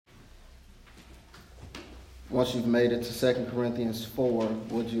Once you've made it to 2 Corinthians 4,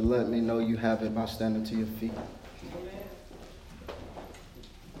 would you let me know you have it by standing to your feet?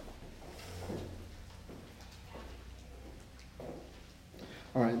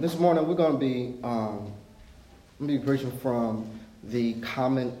 All right, this morning we're going to be preaching from the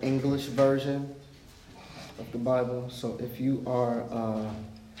Common English Version of the Bible. So if you are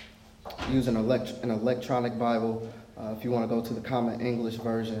using an electronic Bible, if you want to go to the Common English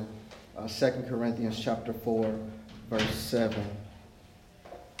Version, 2 Corinthians chapter 4, verse 7.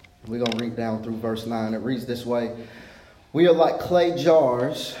 We're going to read down through verse 9. It reads this way: "We are like clay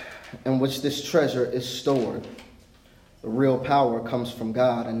jars in which this treasure is stored. The real power comes from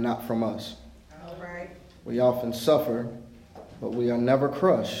God and not from us. All right. We often suffer, but we are never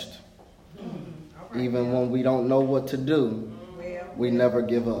crushed. Even when we don't know what to do, we never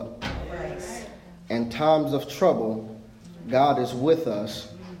give up. In times of trouble, God is with us.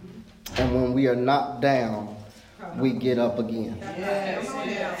 And when we are knocked down, we get up again." Yes.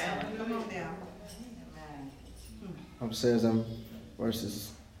 Come on down. It says in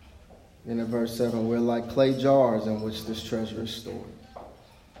verse 7, we're like clay jars in which this treasure is stored.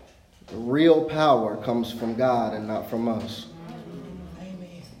 The real power comes from God and not from us.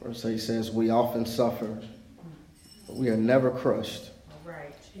 Amen. Verse 8 says, we often suffer, but we are never crushed.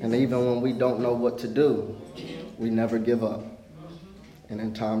 And even when we don't know what to do, we never give up. And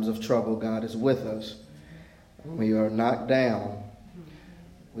in times of trouble, God is with us. When we are knocked down,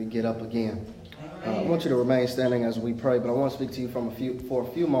 we get up again. I want you to remain standing as we pray, but I want to speak to you for a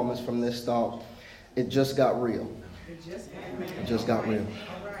few moments from this thought. It just got real. It just got real.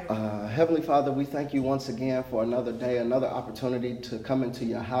 Heavenly Father, we thank you once again for another day, another opportunity to come into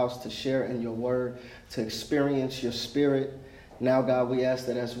your house, to share in your word, to experience your spirit. Now, God, we ask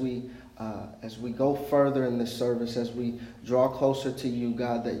that as we go further in this service, as we draw closer to you,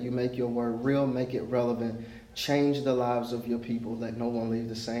 God, that you make your word real, make it relevant, change the lives of your people, let no one leave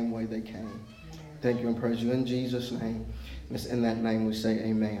the same way they came. Thank you and praise you in Jesus' name. It's in that name we say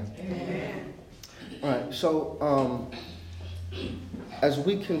amen. Amen. All right, so as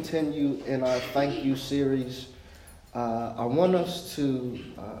we continue in our thank you series, I want us to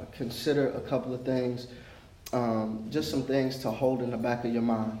consider a couple of things, just some things to hold in the back of your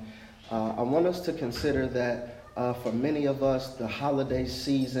mind. I want us to consider that for many of us, the holiday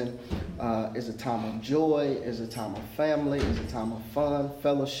season is a time of joy, is a time of family, is a time of fun,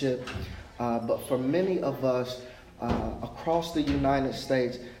 fellowship. But for many of us across the United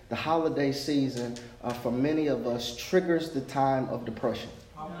States, the holiday season, for many of us, triggers the time of depression.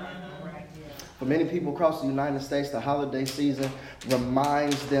 For many people across the United States, the holiday season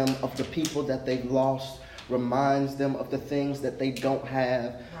reminds them of the people that they've lost, reminds them of the things that they don't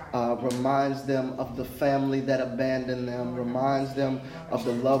have, reminds them of the family that abandoned them, reminds them of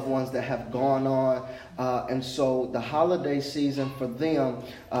the loved ones that have gone on. And so the holiday season for them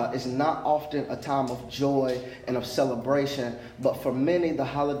is not often a time of joy and of celebration, but for many, the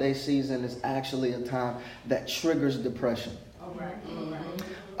holiday season is actually a time that triggers depression.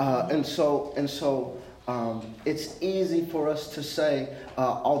 And so it's easy for us to say,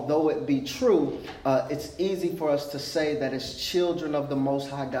 although it be true, it's easy for us to say that as children of the Most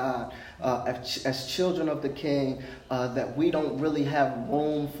High God, as children of the King, that we don't really have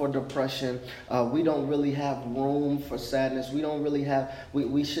room for depression. We don't really have room for sadness. We don't really have.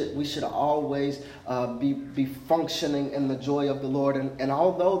 We should always be functioning in the joy of the Lord. And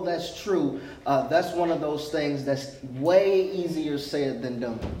although that's true, that's one of those things that's way easier said than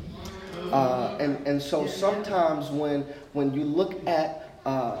done. And so sometimes when you look at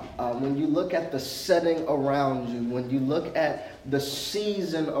the setting around you, when you look at the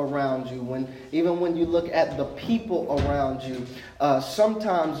season around you, even when you look at the people around you,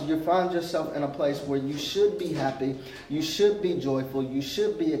 sometimes you find yourself in a place where you should be happy, you should be joyful, you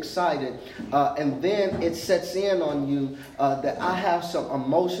should be excited, and then it sets in on you that I have some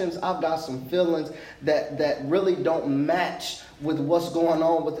emotions, I've got some feelings that really don't match with what's going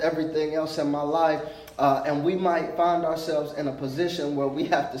on with everything else in my life. And we might find ourselves in a position where we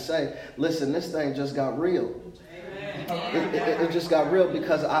have to say, listen, this thing just got real. It just got real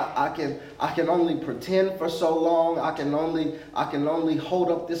because I can only pretend for so long. I can only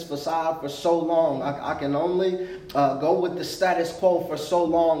hold up this facade for so long. I can only go with the status quo for so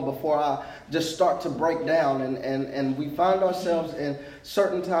long before I just start to break down. And we find ourselves in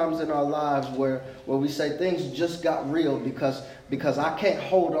certain times in our lives where we say things just got real because I can't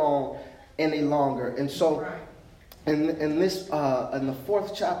hold on any longer. And so in the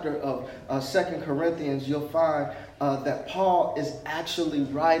fourth chapter of 2 Corinthians, you'll find that Paul is actually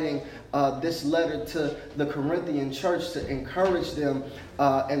writing this letter to the Corinthian church to encourage them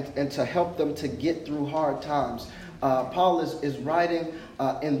and to help them to get through hard times. Paul is writing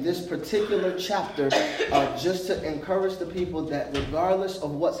in this particular chapter just to encourage the people that regardless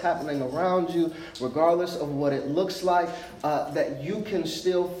of what's happening around you, regardless of what it looks like, that you can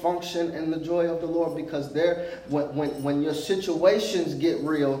still function in the joy of the Lord, because when your situations get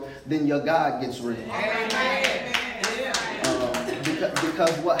real, then your God gets real.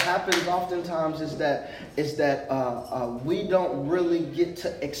 Because what happens oftentimes is that we don't really get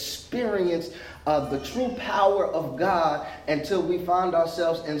to experience the true power of God until we find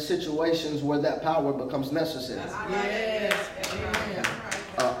ourselves in situations where that power becomes necessary.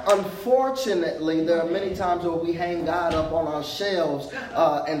 Unfortunately, there are many times where we hang God up on our shelves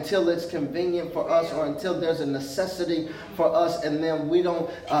until it's convenient for us, or until there's a necessity for us, and then we don't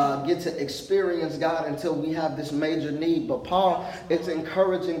get to experience God until we have this major need. But Paul is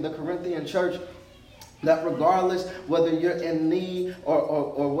encouraging the Corinthian church that regardless whether you're in need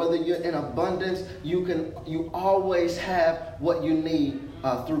or whether you're in abundance, you always have what you need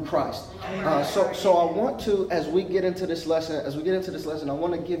through Christ. So I want to, as we get into this lesson, I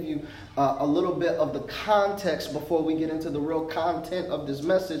want to give you a little bit of the context before we get into the real content of this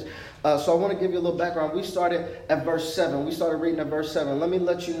message. So I want to give you a little background. We started at verse 7. We started reading at verse 7. Let me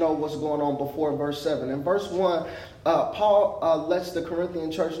let you know what's going on before verse 7. In verse 1, Paul lets the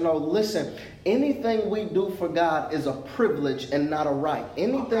Corinthian church know, listen, anything we do for God is a privilege and not a right.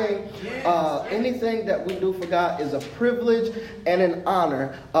 Anything that we do for God is a privilege and an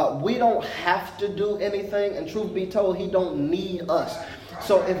honor. We don't have to do anything, and truth be told, he don't need us.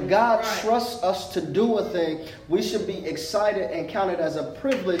 So if God trusts us to do a thing, we should be excited and count it as a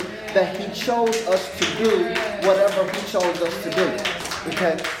privilege that he chose us to do whatever he chose us to do.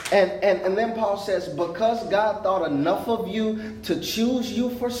 Okay, and then Paul says, because God thought enough of you to choose you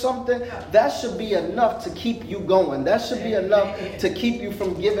for something, that should be enough to keep you going. That should be enough to keep you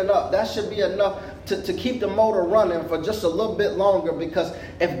from giving up. That should be enough to keep the motor running for just a little bit longer. Because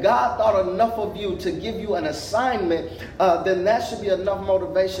if God thought enough of you to give you an assignment, then that should be enough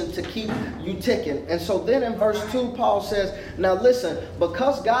motivation to keep you ticking. And so then in verse 2, Paul says, now listen,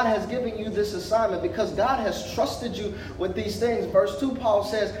 because God has given you this assignment, because God has trusted you with these things, verse 2, Paul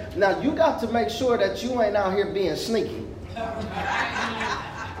says, now you got to make sure that you ain't out here being sneaky.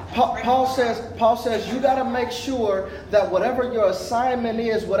 Paul says you got to make sure that whatever your assignment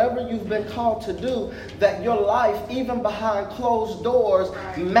is, whatever you've been called to do, that your life, even behind closed doors,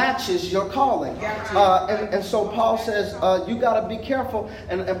 matches your calling. And so Paul says you got to be careful.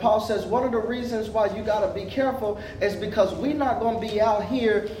 And Paul says one of the reasons why you got to be careful is because we're not going to be out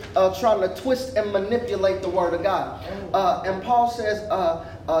here trying to twist and manipulate the word of God. And Paul says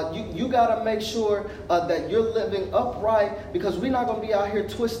you got to make sure that you're living upright, because we're not going to be out here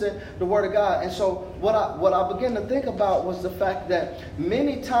twisting the word of God. And so what I began to think about was the fact that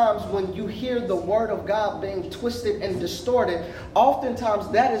many times when you hear the word of God being twisted and distorted, oftentimes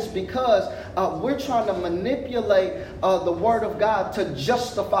that is because we're trying to manipulate the word of God to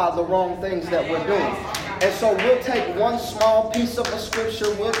justify the wrong things that we're doing. And so we'll take one small piece of a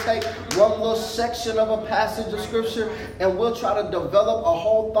scripture, we'll take one little section of a passage of scripture, and we'll try to develop a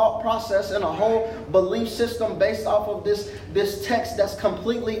whole thought process and a whole belief system based off of this text that's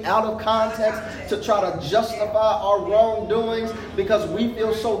completely out of context to try to justify our wrongdoings, because we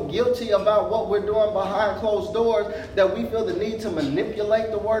feel so guilty about what we're doing behind closed doors that we feel the need to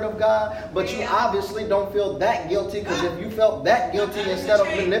manipulate the word of God. But you obviously don't feel that guilty, because if you felt that guilty, instead of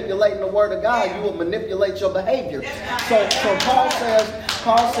manipulating the word of God, you would manipulate your behavior. So Paul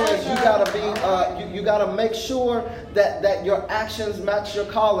says you gotta be you gotta make sure that your actions match your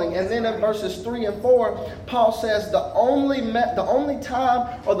calling. And then in verses 3 and 4, Paul says the only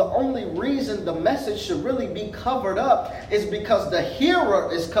time or the only reason the message should really be covered up is because the hearer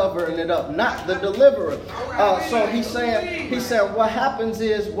is covering it up, not the deliverer. So he's saying what happens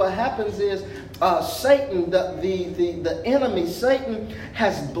is Satan, the enemy, Satan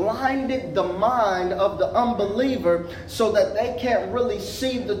has blinded the mind of the unbeliever so that they can't really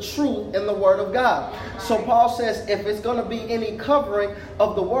see the truth in the word of God. So Paul says if it's going to be any covering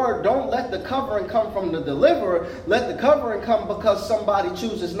of the word, don't let the covering come from the deliverer. Let the covering come because somebody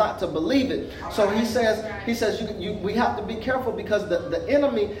chooses not to believe it. So he says we have to be careful, because the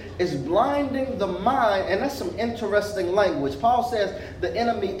enemy is blinding the mind. And that's some interesting language. Paul says the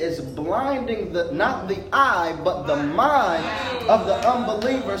enemy is blinding not the eye, but the mind of the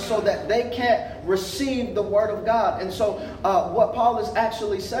unbeliever so that they can't receive the word of God. And so what Paul is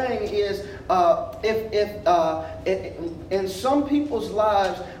actually saying is if in some people's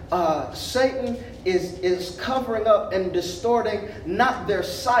lives Satan is covering up and distorting not their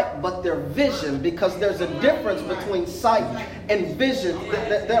sight but their vision, because there's a difference between sight and vision.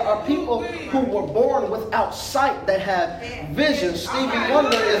 There are people who were born without sight that have vision. Stevie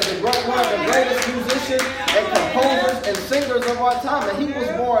Wonder is one of the greatest musicians and composers and singers of our time, and he was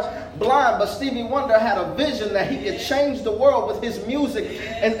born blind, but Stevie Wonder had a vision that he could change the world with his music.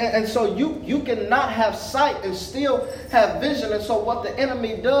 And so you cannot have sight and still have vision. And so what the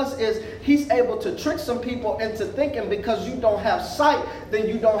enemy does is he's able to trick some people into thinking because you don't have sight, then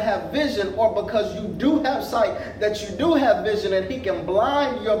you don't have vision, or because you do have sight, that you do have vision. And he can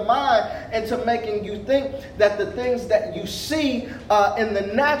blind your mind into making you think that the things that you see in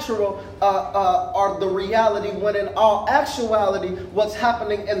the natural are the reality, when in all actuality what's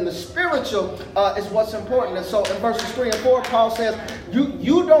happening in the spiritual is what's important. And so in verses 3 and 4, Paul says,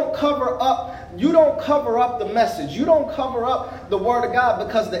 you don't cover up the message. You don't cover up the word of God,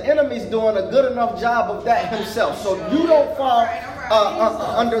 because the enemy's doing a good enough job of that himself. So you don't fall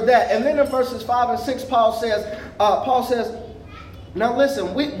under that. And then in verses 5 and 6, Paul says, now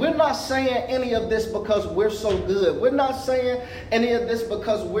listen, we're not saying any of this because we're so good. We're not saying any of this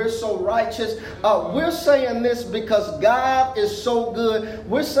because we're so righteous. We're saying this because God is so good.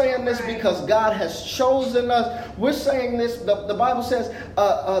 We're saying this because God has chosen us. We're saying this, the Bible says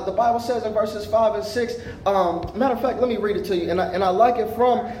in verses 5 and 6, matter of fact, let me read it to you. And I like it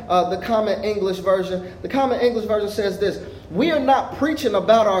from the Common English Version. The Common English Version says this: we are not preaching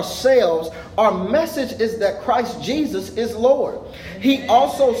about ourselves. Our message is that Christ Jesus is Lord. He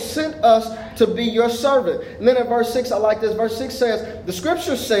also sent us to be your servant. And then in verse 6, I like this. Verse 6 says, the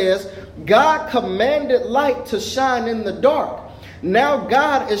scripture says, God commanded light to shine in the dark. Now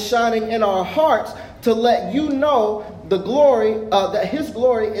God is shining in our hearts to let you know the glory, that his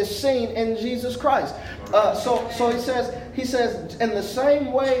glory is seen in Jesus Christ. So he says, in the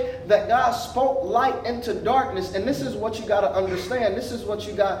same way that God spoke light into darkness, and this is what you got to understand, this is what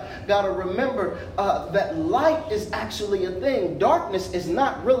you got to remember, that light is actually a thing. Darkness is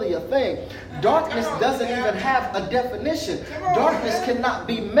not really a thing. Darkness doesn't even have a definition. Darkness cannot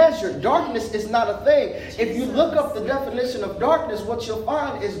be measured. Darkness is not a thing. If you look up the definition of darkness, what you'll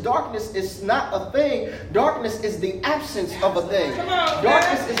find is darkness is not a thing. Darkness is the absence of a thing.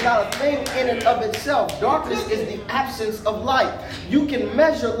 Darkness is not a thing in and of itself. Darkness is the absence of light. You can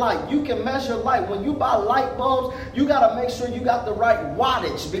measure light. You can measure light. When you buy light bulbs, you got to make sure you got the right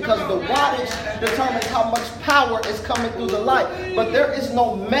wattage, because the wattage determines how much power is coming through the light. But there is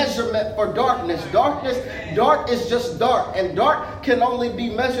no measurement for darkness. Dark is just dark, and dark can only be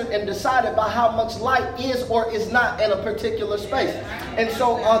measured and decided by how much light is or is not in a particular space. And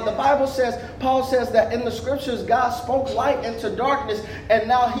so the Bible says, Paul says that in the scriptures, God spoke light into darkness, and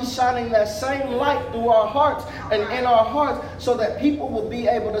now he's shining that same light through our hearts and in our hearts, so that people will be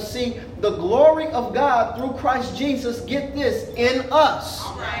able to see the glory of God through Christ Jesus, get this, in us.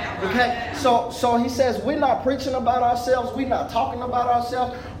 Okay, so he says, we're not preaching about ourselves. We're not talking about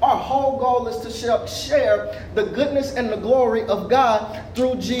ourselves. Our whole goal is to share the goodness and the glory of God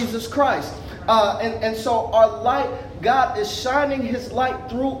through Jesus Christ. And so our light, God is shining his light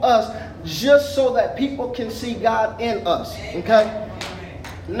through us just so that people can see God in us. Okay?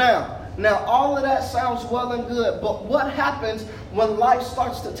 Now, all of that sounds well and good, but what happens when life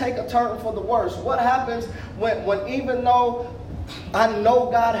starts to take a turn for the worse? What happens when even though I know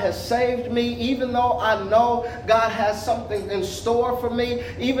God has saved me, even though I know God has something in store for me,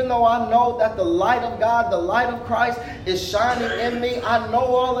 even though I know that the light of God, the light of Christ is shining in me, I know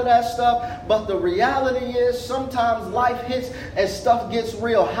all of that stuff, but the reality is sometimes life hits and stuff gets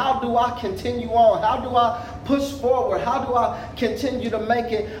real. How do I continue on? How do I push forward? How do I continue to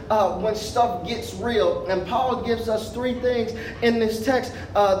make it when stuff gets real? And Paul gives us three things in this text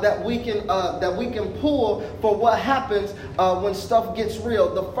that we can pull for what happens when stuff gets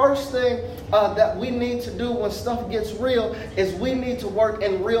real. The first thing that we need to do when stuff gets real is we need to work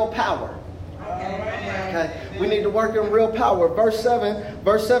in real power. Okay, we need to work in real power. Verse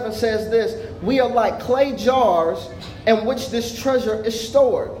 7 says this: we are like clay jars in which this treasure is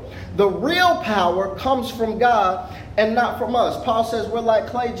stored. The real power comes from God and not from us. Paul says we're like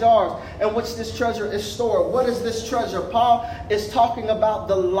clay jars in which this treasure is stored. What is this treasure? Paul is talking about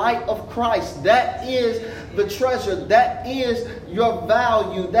the light of Christ. That is the treasure. That is your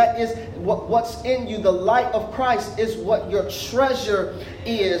value. That is what's in you. The light of Christ is what your treasure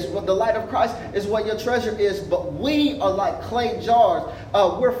is. What the light of Christ is what your treasure is. But we are like clay jars.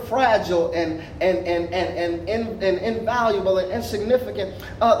 We're fragile and invaluable and insignificant.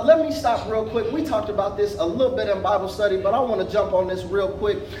 Let me stop real quick. We talked about this a little bit in Bible study, but I want to jump on this real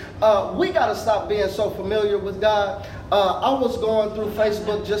quick. We got to stop being so familiar with God. I was going through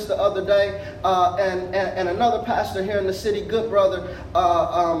Facebook just the other day, and another pastor here in the city, good brother,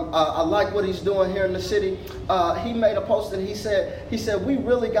 I like what he's doing here in the city. He made a post and he said we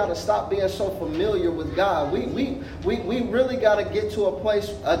really got to stop being so familiar with God. We really got to get to a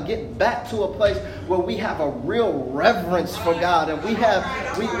place, get back to a place where we have a real reverence for God, and we have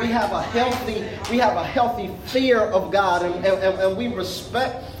a healthy fear of God, and we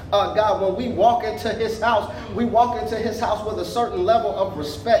respect God. When we walk into His house, we walk into His house with a certain level of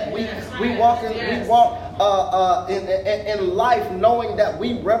respect. We walk in life knowing that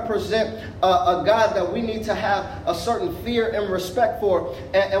we represent a God that we need to have a certain fear and respect for,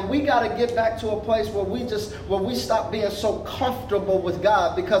 and we got to get back to a place where we stop being so comfortable with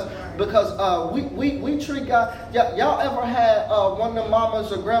God, because we treat God. Y'all ever had one of the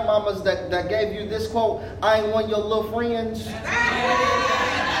mamas or grandmamas that gave you this quote, "I ain't one of your little friends"?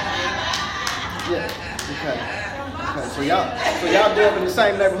 Yeah. Okay. So y'all grew up in the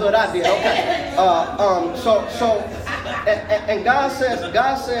same neighborhood I did. Okay. And God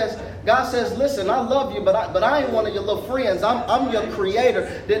says, listen, I love you, but I ain't one of your little friends. I'm your creator.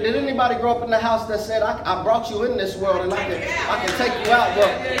 Did anybody grow up in the house that said, I brought you in this world and I can take you out?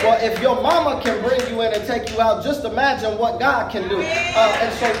 Well, if your mama can bring you in and take you out, just imagine what God can do.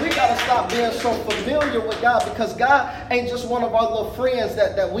 And so we got to stop being so familiar with God, because God ain't just one of our little friends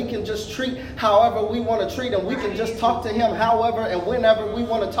that we can just treat however we want to treat him. We can just talk to him however and whenever we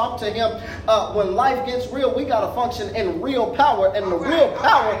want to talk to him. When life gets real, we got to function in real power, and the real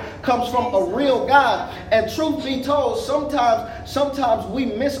power comes from a real God. And truth be told, sometimes we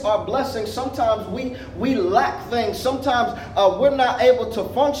miss our blessings. Sometimes we lack things. Sometimes we're not able to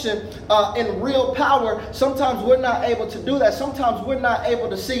function in real power. Sometimes we're not able to do that. Sometimes we're not able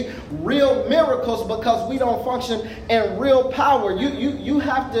to see real miracles because we don't function in real power. You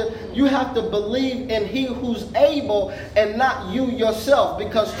have to believe in He who's able and not you yourself,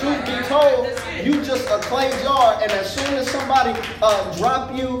 because truth be told, you just a clay jar, and as soon as somebody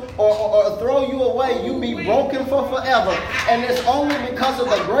drop you or throw you away, you be broken for forever. And it's only because of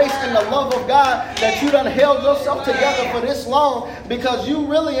the grace and the love of God that you done held yourself together for this long, because you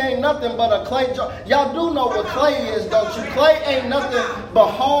really ain't nothing but a clay jar. Y'all do know what clay is, don't you? Clay ain't nothing but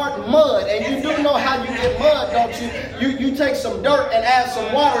hard mud, and you do know how you get mud, don't you? You take some dirt and add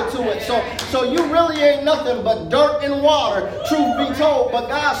some water to it. So you really ain't nothing but dirt and water, truth be told, but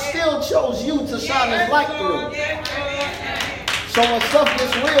God still chose you to shine His light through. So when stuff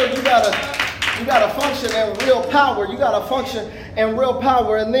gets real, you gotta function in real power. You gotta function in real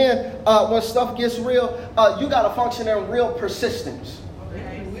power. And then when stuff gets real, you gotta function in real persistence.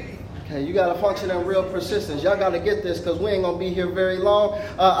 Okay, you gotta function in real persistence. Y'all gotta get this, because we ain't gonna be here very long.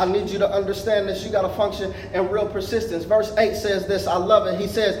 I need you to understand this. You gotta function in real persistence. Verse 8 says this. I love it. He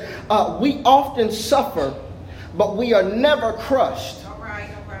says, we often suffer, but we are never crushed. All right.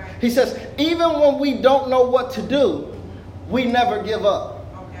 He says, even when we don't know what to do, we never give up.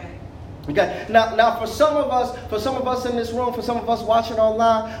 Okay. Now, for some of us in this room, for some of us watching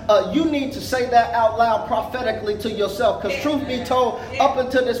online, you need to say that out loud prophetically to yourself. Because truth be told, up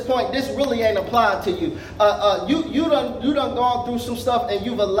until this point, this really ain't applied to you. You done gone through some stuff and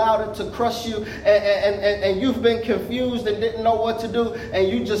you've allowed it to crush you, and you've been confused and didn't know what to do, and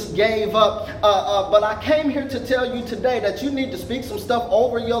you just gave up. But I came here to tell you today that you need to speak some stuff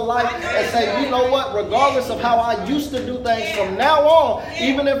over your life and say, you know what? Regardless of how I used to do things, from now on,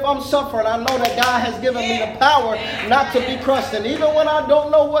 even if I'm suffering, I know that God has given me the power not to be crushed. And even when I don't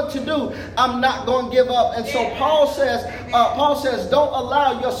know what to do, I'm not going to give up. And so Paul says, don't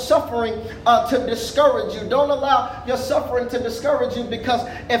allow your suffering to discourage you. Don't allow your suffering to discourage you, because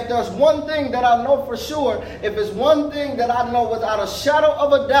if there's one thing that I know for sure, if it's one thing that I know without a shadow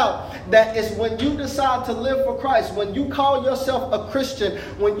of a doubt, that is when you decide to live for Christ, when you call yourself a Christian,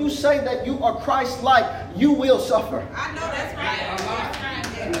 when you say that you are Christ-like, you will suffer. I know that's right.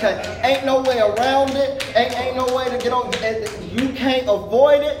 Okay, ain't no way around it. Ain't no way to get on. You can't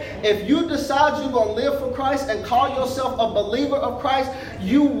avoid it. If you decide you're going to live for Christ and call yourself a believer of Christ,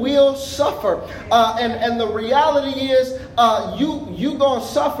 you will suffer. And the reality is, you going to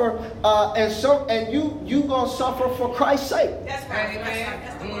suffer, and you going to suffer for Christ's sake. That's right.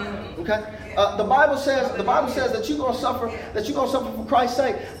 That's the word. Okay. The Bible says that you're gonna suffer for Christ's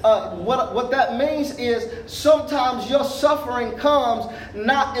sake. What that means is sometimes your suffering comes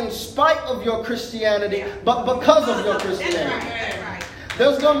not in spite of your Christianity, but because of your Christianity. That's right.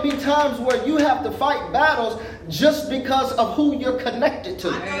 There's going to be times where you have to fight battles just because of who you're connected to.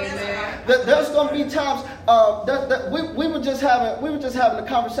 There's going to be times we were just having a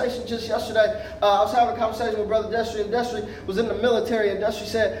conversation just yesterday. I was having a conversation with Brother Destry, and Destry was in the military, and Destry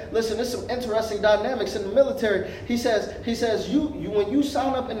said, "Listen, there's some interesting dynamics in the military." He says, you when you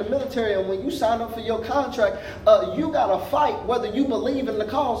sign up in the military and when you sign up for your contract, you got to fight whether you believe in the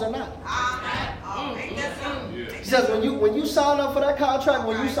cause or not. He says when you sign up for that contract,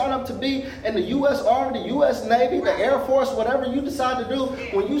 when you sign up to be in the U.S. Army, the U.S. Navy, the Air Force, whatever you decide to do,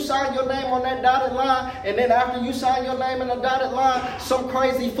 when you sign your name on that dotted line, and then after you sign your name in the dotted line, some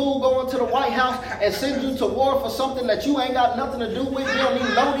crazy fool go into the White House and send you to war for something that you ain't got nothing to do with. You don't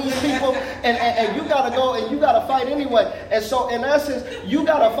even know these people, and you got to go and you got to fight anyway. And so in essence, you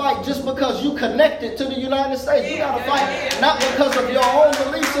got to fight just because you connected to the United States. You got to fight not because of your own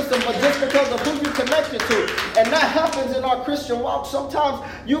belief system, but just because of who you connected to. And that happens in our Christian walk. Sometimes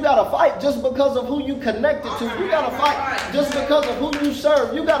you got to fight just because of who you connected to. You got to fight just because of who you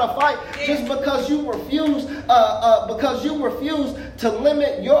serve. You got to fight just because you refuse to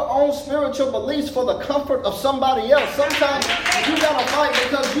limit your own spiritual beliefs for the comfort of somebody else. Sometimes you got to fight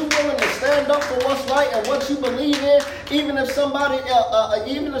because you're willing to stand up for what's right and what you believe in, even if somebody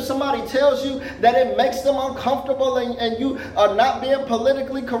tells you that it makes them uncomfortable and you are not being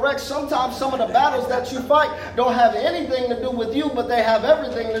politically correct. Sometimes some of the battles that you fight don't have anything to do with you, but they have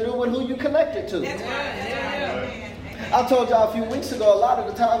everything to do with who you connected to. I told y'all a few weeks ago, a lot of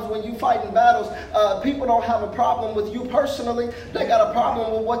the times when you fight in battles, people don't have a problem with you personally. They got a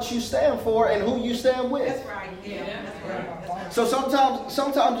problem with what you stand for and who you stand with. That's right. Yeah. That's right. So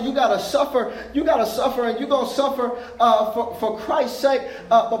sometimes you gotta suffer, and you're gonna suffer for Christ's sake.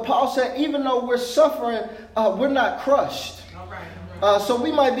 But Paul said, even though we're suffering, we're not crushed. So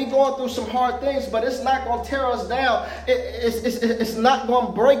we might be going through some hard things, but it's not going to tear us down. It's not going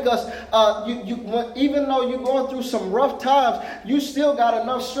to break us. Even though you're going through some rough times, you still got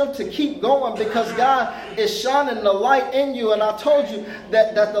enough strength to keep going because God is shining the light in you. And I told you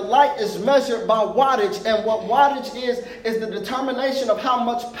that the light is measured by wattage. And what wattage is the determination of how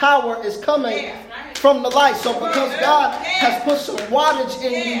much power is coming from the light. So because God has put some wattage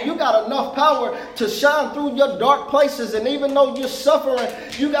in you, you got enough power to shine through your dark places. And even though you're suffering,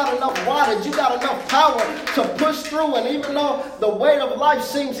 you got enough wattage, you got enough power to push through. And even though the weight of life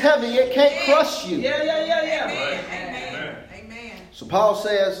seems heavy, it can't crush you. Amen. So Paul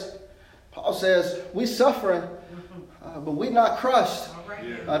says, we suffering, but we not crushed.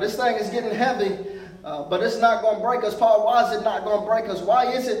 This thing is getting heavy. But it's not going to break us. Paul, why is it not going to break us? Why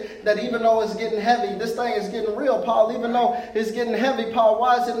is it that even though it's getting heavy, this thing is getting real, Paul? Even though it's getting heavy, Paul,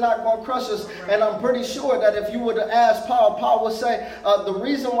 why is it not going to crush us? And I'm pretty sure that if you were to ask Paul, Paul would say, the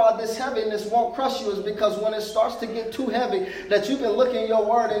reason why this heaviness won't crush you is because when it starts to get too heavy, that you can look in your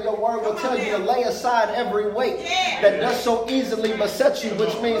word and your word will tell you to lay aside every weight that does so easily beset you,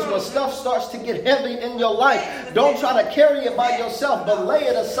 which means when stuff starts to get heavy in your life, don't try to carry it by yourself, but lay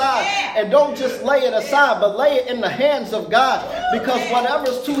it aside. And don't just lay it aside, but lay it in the hands of God, because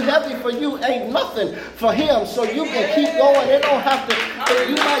whatever's too heavy for you ain't nothing for him. So you can keep going. It don't have to.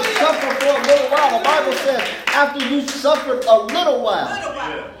 You might suffer for a little while. The Bible says after you suffered a little while,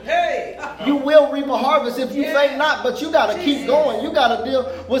 you will reap a harvest if you faint not. But you got to keep going. You got to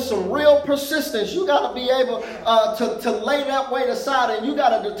deal with some real persistence. You got to be able to lay that weight aside, and you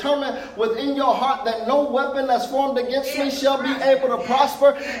got to determine within your heart that no weapon that's formed against me shall be able to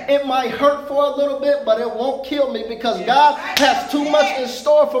prosper. It might hurt for a little bit, but it won't kill me, because God has too much in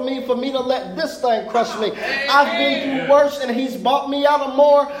store for me to let this thing crush me. I've been through worse, and he's bought me out of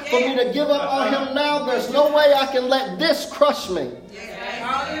more for me to give up on him now. There's no way I can let this crush me.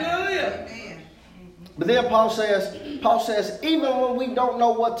 Hallelujah. But then Paul says, even when we don't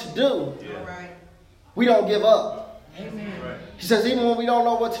know what to do, we don't give up. He says, even when we don't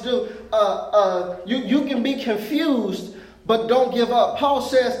know what to do, you can be confused, but don't give up. Paul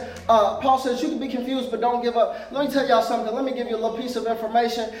says you can be confused, but don't give up. Let me tell y'all something. Let me give you a little piece of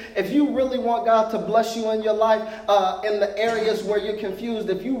information. If you really want God to bless you in your life, in the areas where you're confused,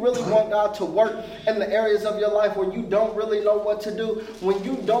 if you really want God to work in the areas of your life where you don't really know what to do, when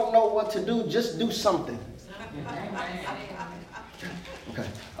you don't know what to do, just do something. Okay.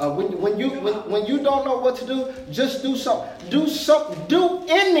 When you don't know what to do, just do something. Do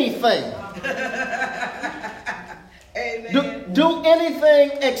anything. Do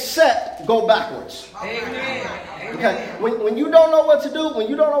anything except go backwards. Amen. Okay. When you don't know what to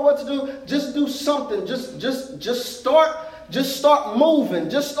do, just do something. Just start moving.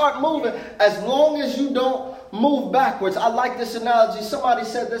 Just start moving. As long as you don't move backwards. I like this analogy. Somebody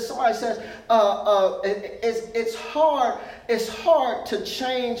said this. Somebody says it's hard to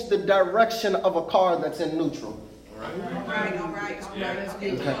change the direction of a car that's in neutral. All right.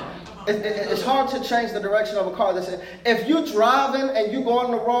 Okay. It's hard to change the direction of a car. If you're driving and you're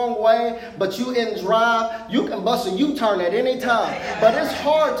going the wrong way, but you in drive, you can bust a U-turn at any time. But it's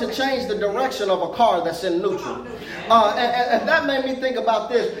hard to change the direction of a car that's in neutral. And that made me think about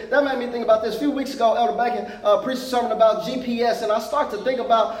this. A few weeks ago, Elder Bacon preached a sermon about GPS, and I started to think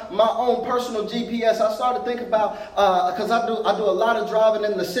about my own personal GPS. I started to think about, because I do a lot of driving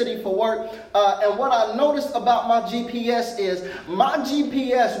in the city for work, and what I noticed about my GPS is my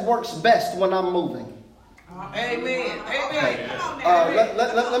GPS works best when I'm moving. Amen.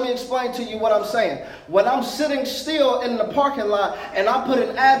 Let me explain to you what I'm saying. When I'm sitting still in the parking lot and I put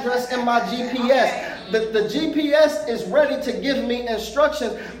an address in my GPS, the GPS is ready to give me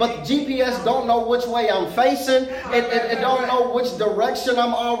instructions, but the GPS don't know which way I'm facing. It don't know which direction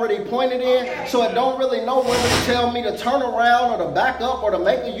I'm already pointed in, so it don't really know whether to tell me to turn around or to back up or to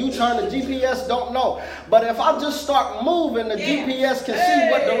make a U-turn. The GPS don't know. But if I just start moving, the GPS can see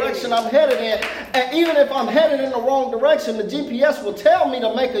what direction I'm headed in, and even if I'm headed in the wrong direction, the GPS will tell me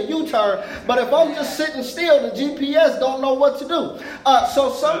to make a U-turn. But if I'm just sitting still, the GPS don't know what to do.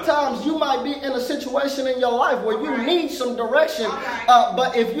 So sometimes you might be in a situation in your life where you need some direction,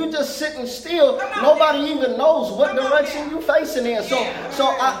 but if you're just sitting still, nobody even knows what direction you're facing in.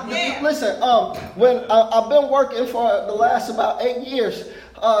 Listen, when I've been working for the last about 8 years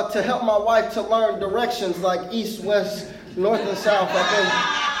to help my wife to learn directions like east, west, north, and south.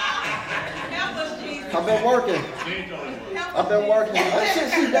 I've been working. She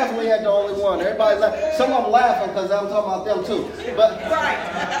definitely had the only one. Everybody, some of them laughing because I'm talking about them too.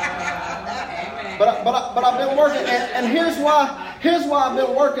 But I've been working, and here's why I've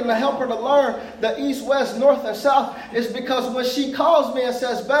been working to help her to learn the east, west, north, and south is because when she calls me and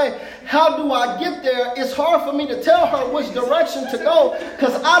says, "Babe, how do I get there?" it's hard for me to tell her which direction to go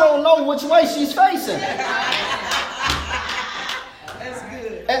because I don't know which way she's facing.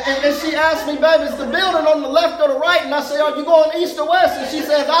 And she asked me, "Baby, is the building on the left or the right?" And I say, "Are you going east or west?" And she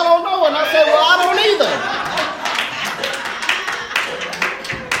says, "I don't know." And I say, "Well, I don't either."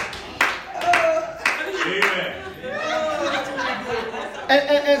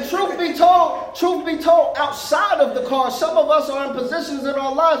 And truth be told, outside of the car, some of us are in positions in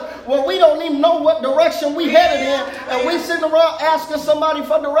our lives where we don't even know what direction we headed in, and we sitting around asking somebody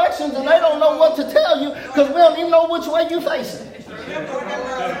for directions, and they don't know what to tell you because we don't even know which way you facing.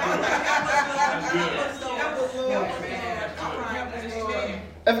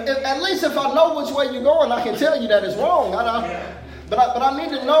 At least if I know which way you're going, I can tell you that it's wrong. But I need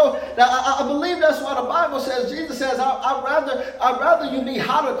to know that I believe that's what the Bible says. Jesus says, I'd rather you be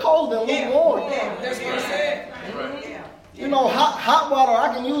hot or cold than lukewarm. That's what it said. You know, hot water,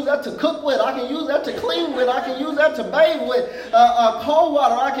 I can use that to cook with. I can use that to clean with. I can use that to bathe with. Cold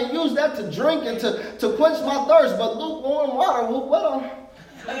water, I can use that to drink and to quench my thirst. But lukewarm water,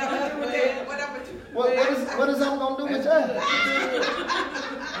 what is that going to do with that?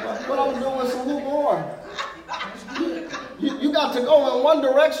 What I'm doing with some lukewarm? You got to go in one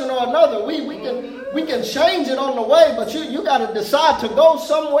direction or another. We can change it on the way, but you got to decide to go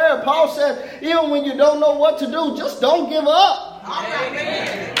somewhere. Paul said, even when you don't know what to do, just don't give up.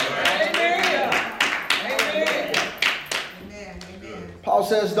 Amen. Paul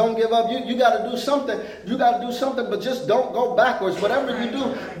says, don't give up. You got to do something. You got to do something, but just don't go backwards. Whatever you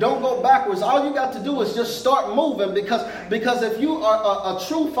do, don't go backwards. All you got to do is just start moving because if you are a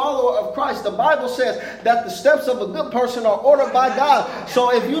true follower of Christ, the Bible says that the steps of a good person are ordered by God. So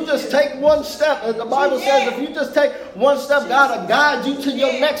if you just take one step, the Bible says if you just take one step, God will guide you to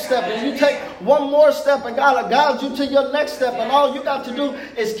your next step. And you take one more step and God will guide you to your next step. And all you got to do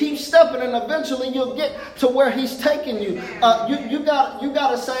is keep stepping and eventually you'll get to where he's taking you. You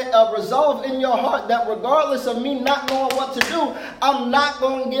got to say, resolve in your heart that regardless of me not knowing what to do, I'm not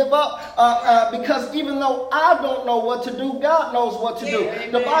going to give up because even though I don't know what to do, God knows what to do.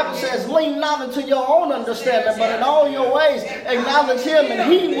 The Bible says, lean not into your own understanding, but in all your ways acknowledge him and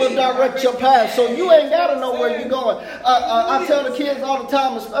he will direct your path. So you ain't got to know where you're going. I tell the kids all the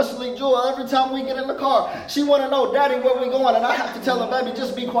time, especially Jewel, every time we get in the car, she want to know, Daddy, where we going? And I have to tell her, baby,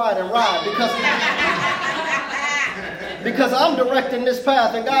 just be quiet and ride because I'm directing this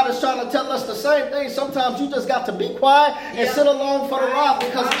path and God is trying to tell us the same thing. Sometimes you just got to be quiet and sit along for the ride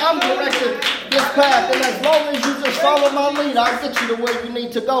because I'm directing this path. And as long as you just follow my lead, I'll get you to where you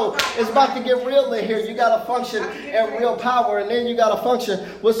need to go. It's about to get real in here. You got to function in real power, and then you got to function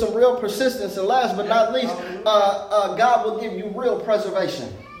with some real persistence. And last but not least, God will give you real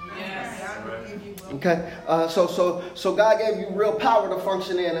preservation. Okay, so God gave you real power to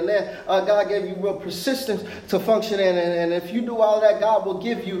function in, and then God gave you real persistence to function in, and if you do all that, God will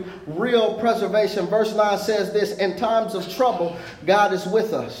give you real preservation. Verse 9 says this: in times of trouble, God is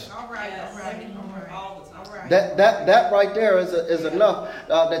with us. All right. That right there is enough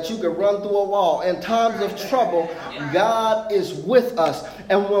that you can run through a wall. In times of trouble, God is with us,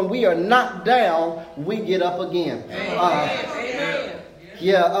 and when we are knocked down, we get up again. Amen.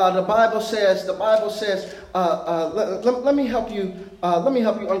 The Bible says. Let me help you. Let me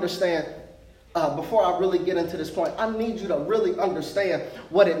help you understand. Before I really get into this point, I need you to really understand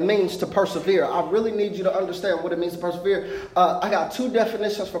what it means to persevere. I really need you to understand what it means to persevere. I got two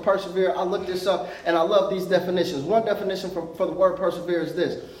definitions for persevere. I looked this up, and I love these definitions. One definition for the word persevere is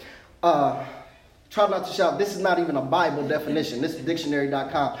this. Try not to shout. This is not even a Bible definition. This is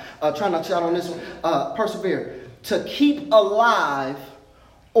dictionary.com. Try not to shout on this one. Persevere. To keep alive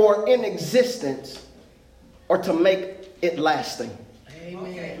or in existence, or to make it lasting.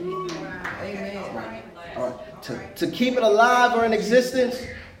 Amen. Amen. All right. To keep it alive or in existence,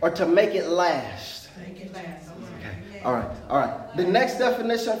 or to make it last. Okay. All right. The next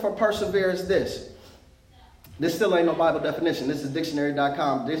definition for persevere is this. This still ain't no Bible definition. This is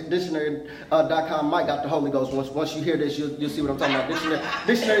dictionary.com. Dictionary.com might got the Holy Ghost. Once you hear this, you'll see what I'm talking about.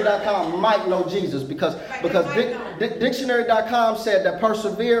 Dictionary.com might know Jesus because dictionary.com said that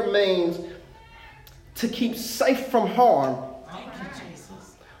persevere means to keep safe from harm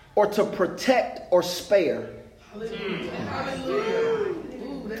or to protect or spare. Hallelujah.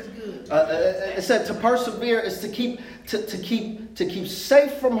 Ooh, that's good. It said to persevere is to keep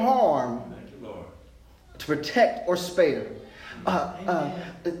safe from harm, to protect or spare.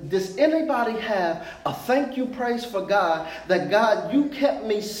 Does anybody have a thank you praise for God that God, you kept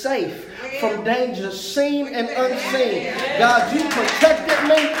me safe from danger seen and unseen? God, you protected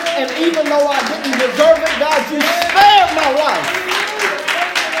me, and even though I didn't deserve it, God, you spared my life.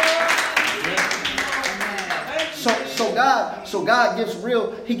 So God gives real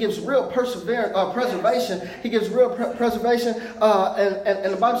preservation. He gives real preservation.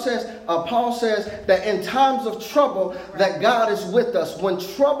 And the Bible says, Paul says that in times of trouble, that God is with us. When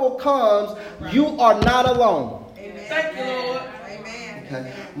trouble comes, you are not alone. Amen. Thank you, Lord. Amen.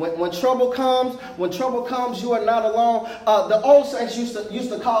 Okay. When trouble comes, you are not alone. The old saints used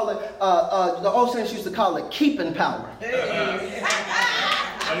to call it keeping power.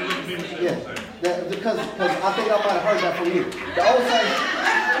 Yeah. Because I think I might have heard that from you. The old saints,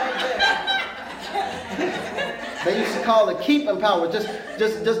 they used to call it keeping power. Just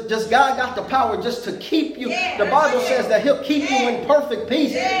God got the power just to keep you. The Bible says that He'll keep you in perfect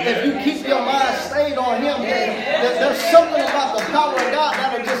peace if you keep your mind stayed on Him. There's something about the power of God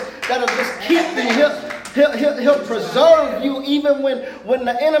that'll just keep you. He'll preserve you even when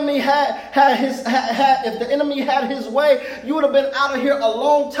the enemy if the enemy had his way, you would have been out of here a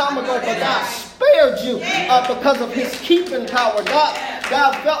long time ago, but God spared you because of His keeping power. God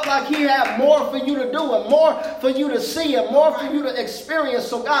felt like He had more for you to do and more for you to see and more for you to experience.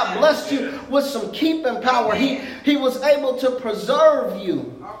 So God blessed you with some keeping power. He was able to preserve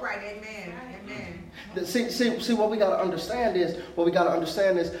you. All right, amen. See what we got to understand is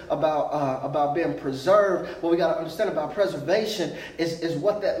about being preserved. What we got to understand about preservation is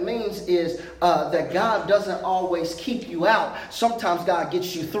what that means is that God doesn't always keep you out. Sometimes God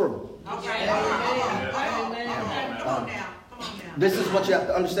gets you through. Okay. Come on now. This is what you have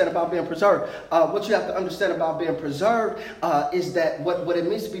to understand about being preserved. What you have to understand about being preserved is that what it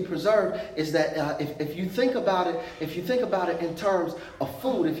means to be preserved is that if you think about it in terms of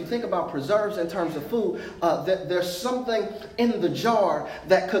food, if you think about preserves in terms of food, there's something in the jar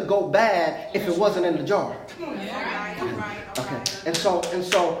that could go bad if it wasn't in the jar. Okay, and so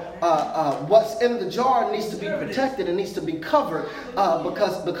what's in the jar needs to be protected. It needs to be covered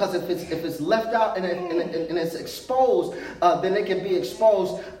because if it's left out and it's exposed, then it can be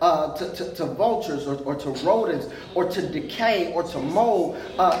exposed to vultures or to rodents or to decay or to mold.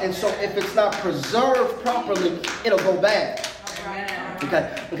 And so if it's not preserved properly, it'll go bad.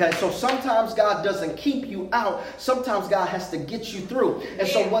 Okay. So sometimes God doesn't keep you out. Sometimes God has to get you through. And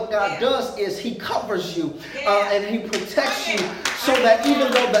so what God does is He covers you and He protects you so that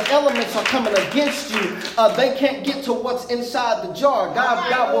even though the elements are coming against you, they can't get to what's inside the jar.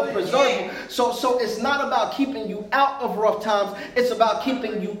 God will preserve you. So it's not about keeping you out of rough times. It's about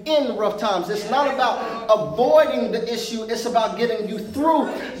keeping you in rough times. It's not about avoiding the issue. It's about getting you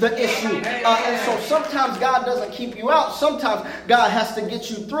through the issue. And so sometimes God doesn't keep you out. Sometimes God has has to get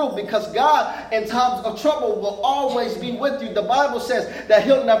you through, because God in times of trouble will always be with you. The Bible says that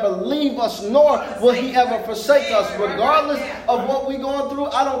he'll never leave us, nor will he ever forsake us. Regardless of what we're going through,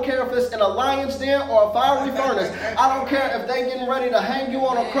 I don't care if it's in a lion's den or a fiery furnace. I don't care if they're getting ready to hang you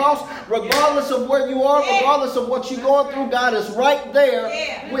on a cross. Regardless of where you are, regardless of what you're going through, God is right there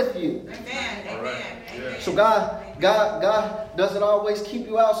with you. So God doesn't always keep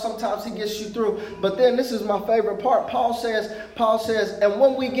you out. Sometimes he gets you through. But then this is my favorite part. Paul says, and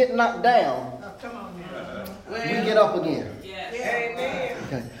when we get knocked down, we get up again.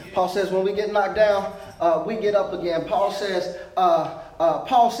 Okay. Paul says when we get knocked down, we get up again. Paul says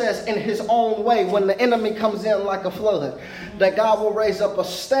in his own way, when the enemy comes in like a flood, that God will raise up a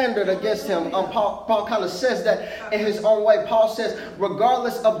standard against him. Paul kind of says that in his own way. Paul says,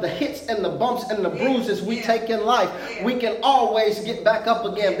 regardless of the hits and the bumps and the bruises we take in life, we can always get back up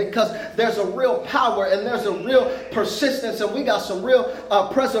again, because there's a real power and there's a real persistence, and we got some real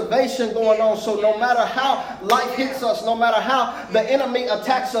preservation going on. So no matter how life hits us, no matter how the enemy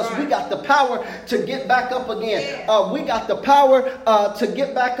attacks us, we got the power to get back up again. We got the power to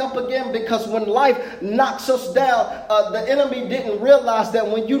get back up again, because when life knocks us down, the enemy didn't realize that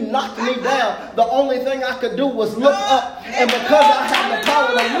when you knocked me down, the only thing I could do was look up. And because I have the power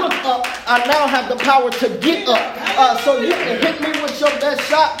to look up, I now have the power to get up. So you can hit me with your best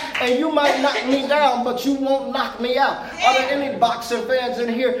shot, and you might knock me down, but you won't knock me out. Are there any boxing fans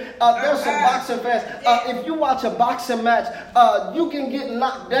in here? There's some boxing fans. If you watch a boxing match, you can get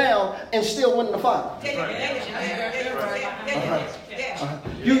knocked down and still win the fight.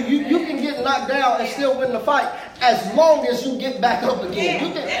 You can get knocked down and still win the fight, as long as you get back up again.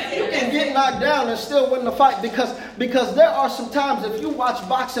 You can get knocked down and still win the fight, because there are some times, if you watch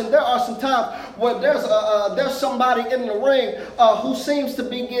boxing, there are some times where there's somebody in the ring who seems to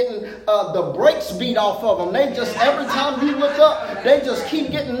be getting the brakes beat off of them. They just, every time you look up, they just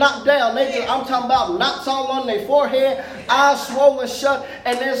keep getting knocked down. I'm talking about knots all on their forehead, eyes swollen shut,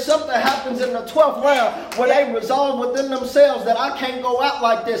 and then something happens in the 12th round where they resolve within themselves that I can't go out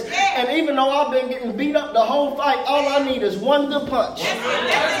like this. And even though I've been getting beat up the whole fight, all I need is one good punch.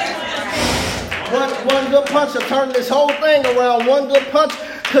 One good punch to turn this whole thing around. One good punch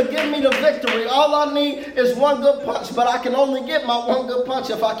could give me the victory. All I need is one good punch, but I can only get my one good punch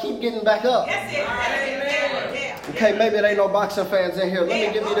if I keep getting back up. Okay, maybe there ain't no boxing fans in here. Let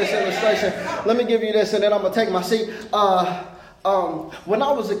me give you this illustration. Let me give you this, and then I'm gonna take my seat. When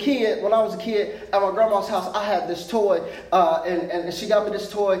I was a kid at my grandma's house, I had this toy, and she got me this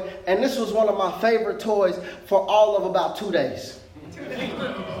toy, and this was one of my favorite toys for all of about 2 days.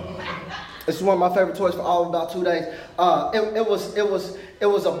 This is one of my favorite toys for all of about 2 days. It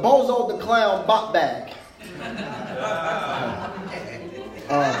was a Bozo the Clown bop bag.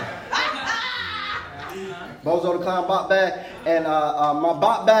 Bozo the Clown bop bag, and my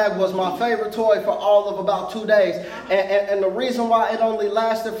bop bag was my favorite toy for all of about 2 days, and the reason why it only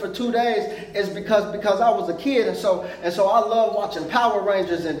lasted for 2 days is because I was a kid, and so I loved watching Power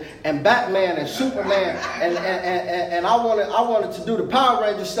Rangers and Batman and Superman, and I wanted to do the Power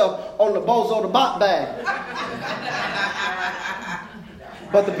Ranger stuff on the Bozo the bop bag.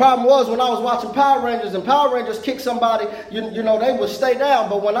 But the problem was, when I was watching Power Rangers and Power Rangers kick somebody, you know, they would stay down.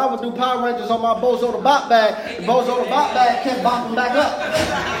 But when I would do Power Rangers on my Bozo the bop bag, the Bozo the bop bag kept bopping back up.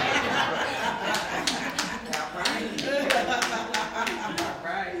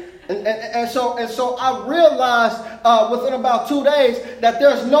 And so I realized within about 2 days that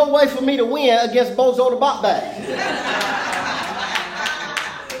there's no way for me to win against Bozo the bop bag.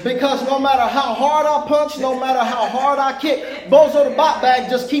 Because no matter how hard I punch, no matter how hard I kick, Bozo the bop bag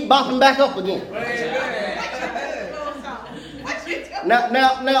just keep bopping back up again. Now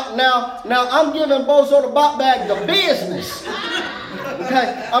I'm giving Bozo the bop bag the business.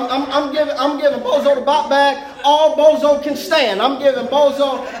 Okay, I'm giving Bozo the bop bag all Bozo can stand. I'm giving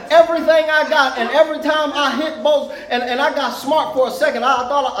Bozo everything I got, and every time I hit Bozo, and I got smart for a second. I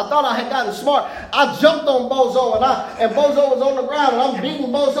thought I had gotten smart. I jumped on Bozo, and Bozo was on the ground, and I'm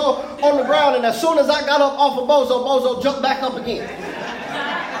beating Bozo on the ground. And as soon as I got up off of Bozo, Bozo jumped back up again.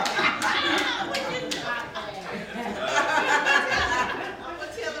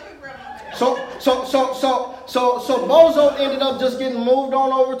 So Bozo ended up just getting moved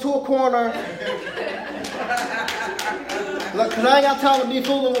on over to a corner. Look, because I ain't got time to be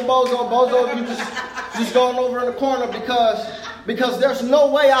fooling with Bozo. Bozo, you just going over in the corner because there's no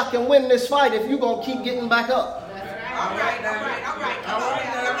way I can win this fight if you're going to keep getting back up. All right.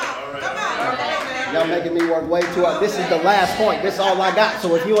 Y'all making me work way too hard. This is the last point. This is all I got.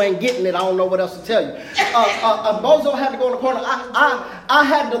 So if you ain't getting it, I don't know what else to tell you. Bozo had to go in the corner. I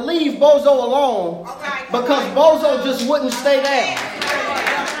had to leave Bozo alone because Bozo just wouldn't stay down.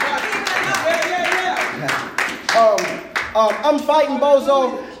 I'm fighting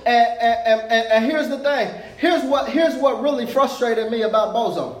Bozo, and here's the thing. Here's what really frustrated me about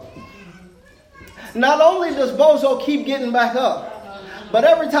Bozo. Not only does Bozo keep getting back up, but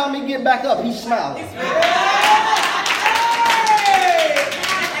every time he get back up, he's smiling.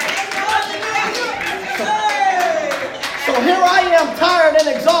 So here I am, tired and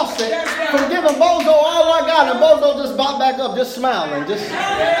exhausted from giving Bozo all I got, and Bozo just bought back up, just smiling.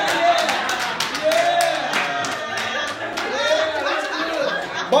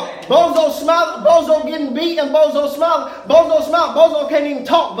 Bozo smiling, Bozo getting beat, and Bozo smiling. Bozo smiling. Bozo can't even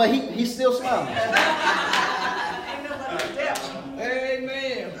talk, but he's still smiling.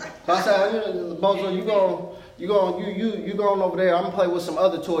 Amen. So I said, Bozo, you going over there. I'm gonna play with some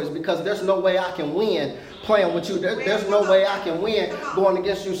other toys because there's no way I can win playing with you. There's no way I can win going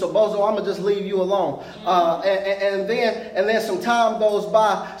against you. So Bozo, I'm gonna just leave you alone. And then some time goes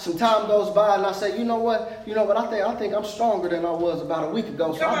by, and I say, you know what? I think I'm stronger than I was about a week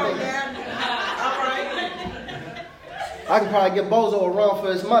ago. So I can probably get Bozo a run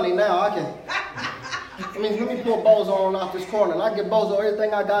for his money now. Let me pull Bozo on out this corner, and I get Bozo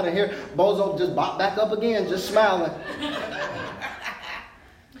everything I got in here. Bozo just bought back up again, just smiling.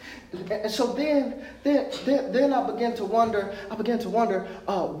 And so then I began to wonder,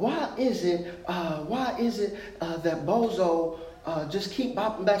 why is it that Bozo just keep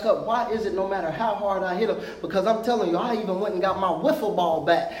bopping back up? Why is it no matter how hard I hit him? Because I'm telling you, I even went and got my wiffle ball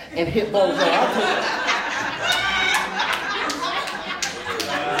back and hit Bozo.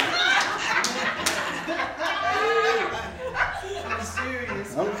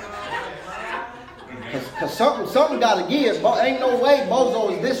 Because something got to give. Ain't no way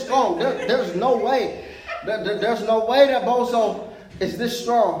Bozo is this strong. There's no way. There's no way that Bozo is this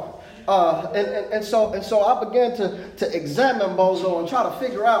strong. And so I began to examine Bozo and try to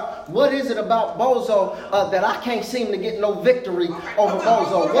figure out what is it about Bozo that I can't seem to get no victory over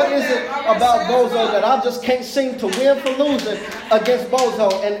Bozo. What is it about Bozo that I just can't seem to win for losing against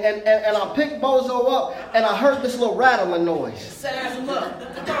Bozo? And I picked Bozo up and I heard this little rattling noise. Size him up.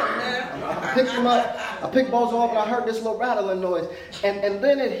 Come on now. I picked him up. I picked Bozo up and I heard this little rattling noise. And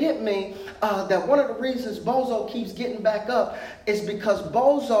then it hit me that one of the reasons Bozo keeps getting back up is because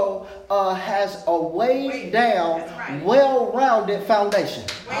Bozo has a weighed down, well-rounded foundation.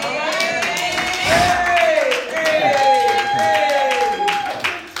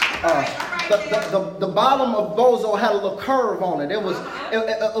 The bottom of Bozo had a little curve on it. It was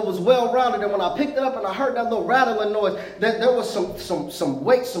well-rounded, and when I picked it up and I heard that little rattling noise, there was some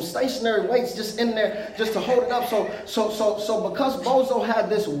weights, some stationary weights just in there just to hold it up. So because Bozo had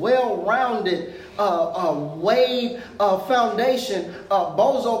this well-rounded wave foundation,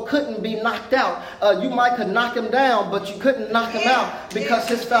 Bozo couldn't be knocked out. You might could knock him down, but you couldn't knock him out because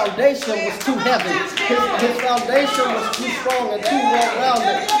his foundation was too heavy. His foundation was too strong and too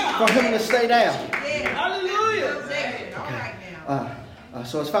well-rounded for him to stay down. Hallelujah.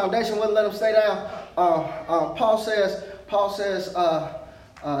 So his foundation wouldn't let him stay down. Paul says,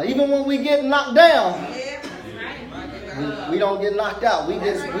 even when we get knocked down, we don't get knocked out. We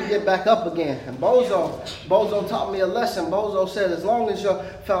get back up again. And Bozo taught me a lesson. Bozo said, as long as your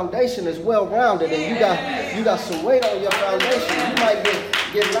foundation is well rounded and you got some weight on your foundation, you might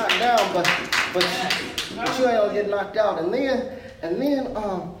get knocked down, but you ain't gonna get knocked out. And then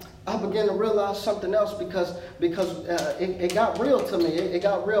I began to realize something else because it got real to me. It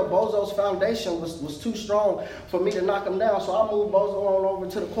got real. Bozo's foundation was too strong for me to knock him down. So I moved Bozo on over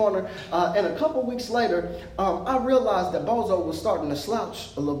to the corner. And a couple weeks later, I realized that Bozo was starting to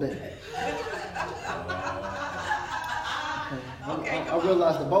slouch a little bit. I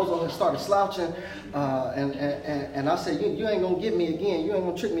realized that Bozo had started slouching, and I said, you ain't going to get me again. You ain't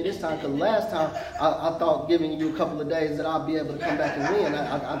going to trick me this time, because last time I thought giving you a couple of days that I'll be able to come back and win,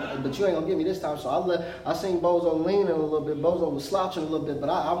 but you ain't going to get me this time. So I seen Bozo leaning a little bit. Bozo was slouching a little bit, but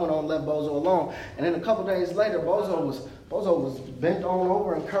I went on and let Bozo alone. And then a couple of days later, Bozo was bent on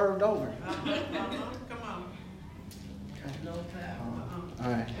over and curved over. Come on. Okay. No power.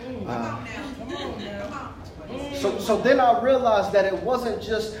 All right. Come on now. So then I realized that it wasn't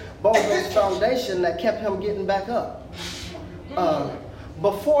just Bozo's foundation that kept him getting back up.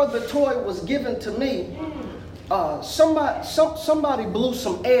 Before the toy was given to me, somebody blew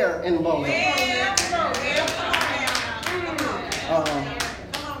some air in Bozo.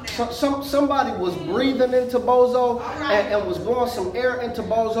 Somebody was breathing into Bozo and was blowing some air into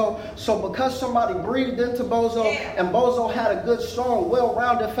Bozo. So because somebody breathed into Bozo and Bozo had a good, strong,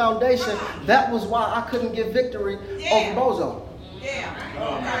 well-rounded foundation, that was why I couldn't get victory over Bozo.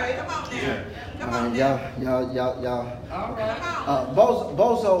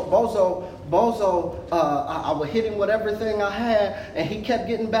 Bozo, I would hit him with everything I had, and he kept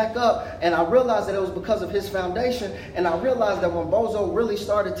getting back up. And I realized that it was because of his foundation. And I realized that when Bozo really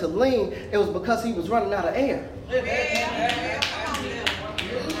started to lean, it was because he was running out of air.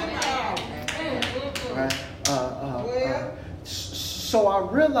 Right? So I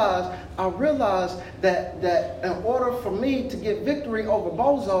realized that in order for me to get victory over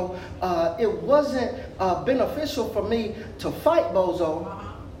Bozo, it wasn't beneficial for me to fight Bozo.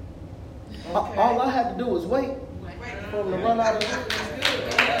 All I had to do was wait for him to run out of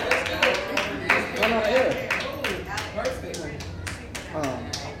air.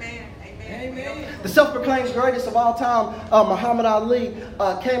 The self-proclaimed greatest of all time, Muhammad Ali,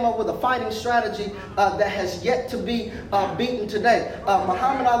 came up with a fighting strategy that has yet to be beaten today.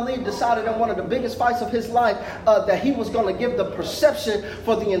 Muhammad Ali decided in one of the biggest fights of his life that he was going to give the perception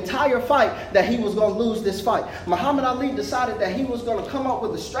for the entire fight that he was going to lose this fight. Muhammad Ali decided that he was going to come up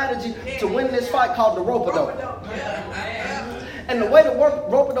with a strategy to win this fight called the rope-a-dope. And the way the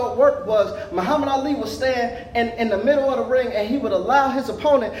rope-a-dope worked was Muhammad Ali would stand in the middle of the ring, and he would allow his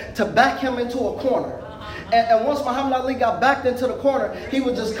opponent to back him into a corner. And once Muhammad Ali got backed into the corner, he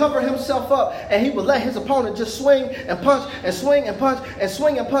would just cover himself up, and he would let his opponent just swing and punch and swing and punch and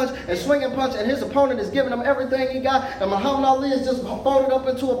swing and punch and swing and punch. And his opponent is giving him everything he got, and Muhammad Ali is just folded up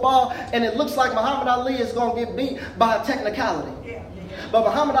into a ball, and it looks like Muhammad Ali is going to get beat by a technicality. But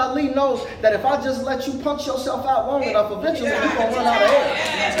Muhammad Ali knows that if I just let you punch yourself out long enough, eventually you're going to run out of air.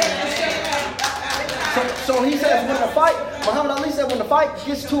 So he says Muhammad Ali said when the fight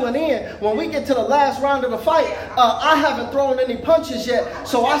gets to an end, when we get to the last round of the fight, I haven't thrown any punches yet,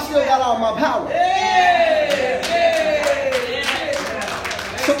 so I still got all my power.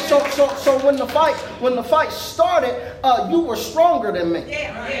 So when the fight started, you were stronger than me.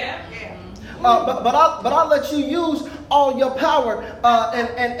 But I let you use all your power,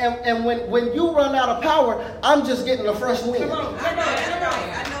 and when you run out of power, I'm just getting a fresh wind.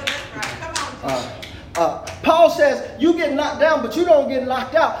 Paul says you get knocked down, but you don't get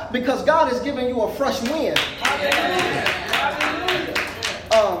knocked out because God is giving you a fresh wind.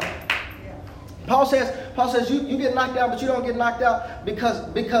 Paul says you get knocked down, but you don't get knocked out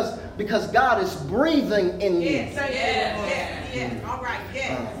because God is breathing in you. Yes. All right.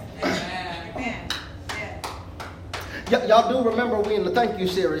 Yes. Y'all do remember we in the thank you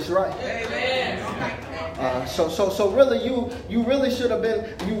series, right? Amen. So really you really should have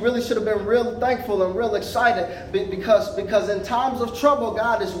been real thankful and real excited because in times of trouble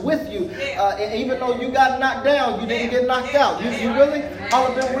God is with you. And even though you got knocked down, you didn't get knocked out. You really ought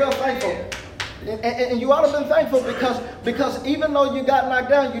to have been real thankful. And you ought to have been thankful because even though you got knocked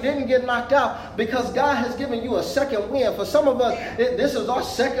down, you didn't get knocked out because God has given you a second win. For some of us, this is our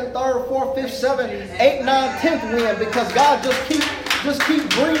second, third, fourth, fifth, seventh, 8th, 9th, 10th win because God just keep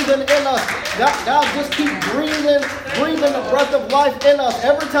breathing in us. God just keep breathing the breath of life in us.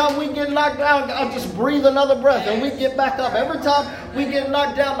 Every time we get knocked down, God just breathe another breath and we get back up. Every time we get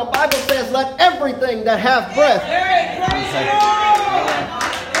knocked down, the Bible says, let everything that hath breath.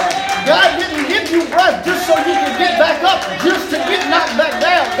 God didn't give you breath just so you can get back up, just to get knocked back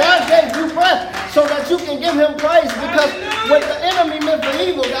down. God gave you breath so that you can give him praise because what the enemy meant for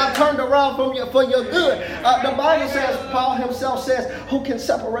evil, God turned around for your good. The Bible says, Paul himself says, who can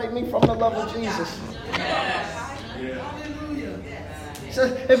separate me from the love of Jesus? So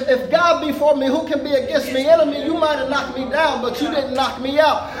if God be for me, who can be against me? Enemy, you might have knocked me down, but you didn't knock me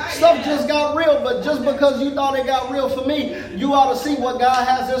out. Stuff just got real, but just because you thought it got real for me, you ought to see what God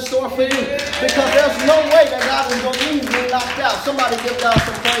has in store for you. Because there's no way that God is going to leave me knocked out. Somebody give God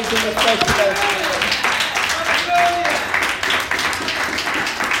some praise in this place today.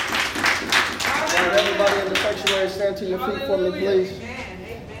 Everybody in the sanctuary, stand to your feet for me, please.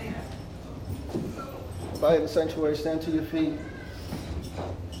 Everybody in the sanctuary, stand to your feet.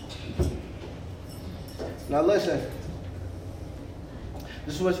 Now listen,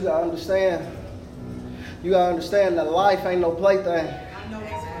 this is what you gotta understand. You gotta understand that life ain't no plaything.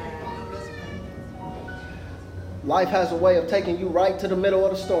 Life has a way of taking you right to the middle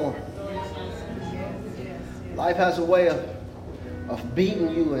of the storm. Life has a way of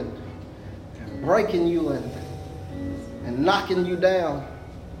beating you and breaking you and knocking you down.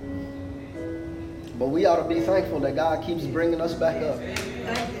 But we ought to be thankful that God keeps bringing us back up.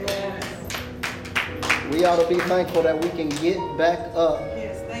 We ought to be thankful that we can get back up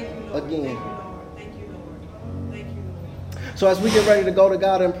again. So as we get ready to go to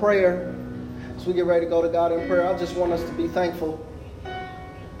God in prayer, I just want us to be thankful.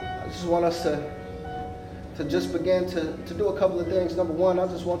 I just want us to just begin to do a couple of things. Number one, I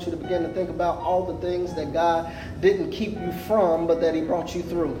just want you to begin to think about all the things that God didn't keep you from, but that he brought you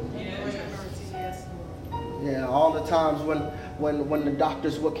through. Yeah, all the times when the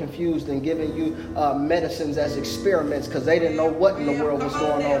doctors were confused and giving you medicines as experiments because they didn't know what in the world was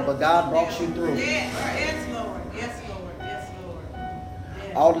going on, but God brought you through. Yes, Lord. Yes, Lord. Yes, Lord.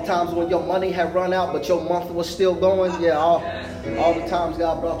 Yes. All the times when your money had run out, but your month was still going. Yeah, all the times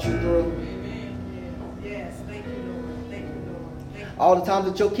God brought you through. Yes, thank you, Lord. Thank you, Lord. Thank you. All the times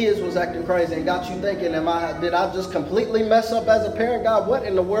that your kids was acting crazy and got you thinking, did I just completely mess up as a parent? God, what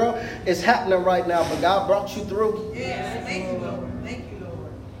in the world is happening right now? But God brought you through. Yes, thank you, Lord. Thank you,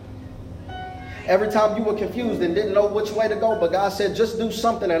 Lord. Every time you were confused and didn't know which way to go, but God said, just do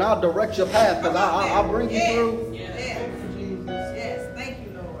something and I'll direct your path because I'll bring you through. Yes. Yes, thank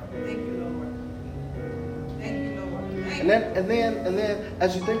you, Lord. Thank you, Lord. Thank you, Lord. Thank And then,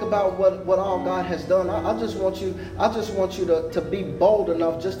 as you think about what all God has done, I just want you to be bold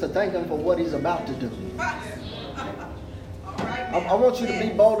enough just to thank Him for what He's about to do. I want you to be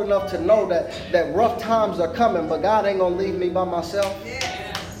bold enough to know that rough times are coming, but God ain't gonna leave me by myself. Yes.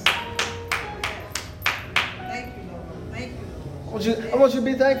 Thank you, Lord. Thank you, Lord. I want you to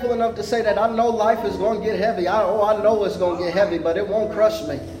be thankful enough to say that I know life is going to get heavy. I know it's going to get heavy, but it won't crush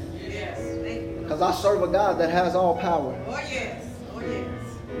me. Yes, thank you. Because I serve a God that has all power. Oh yes. Oh yes.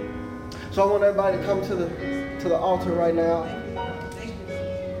 So I want everybody to come to the altar right now.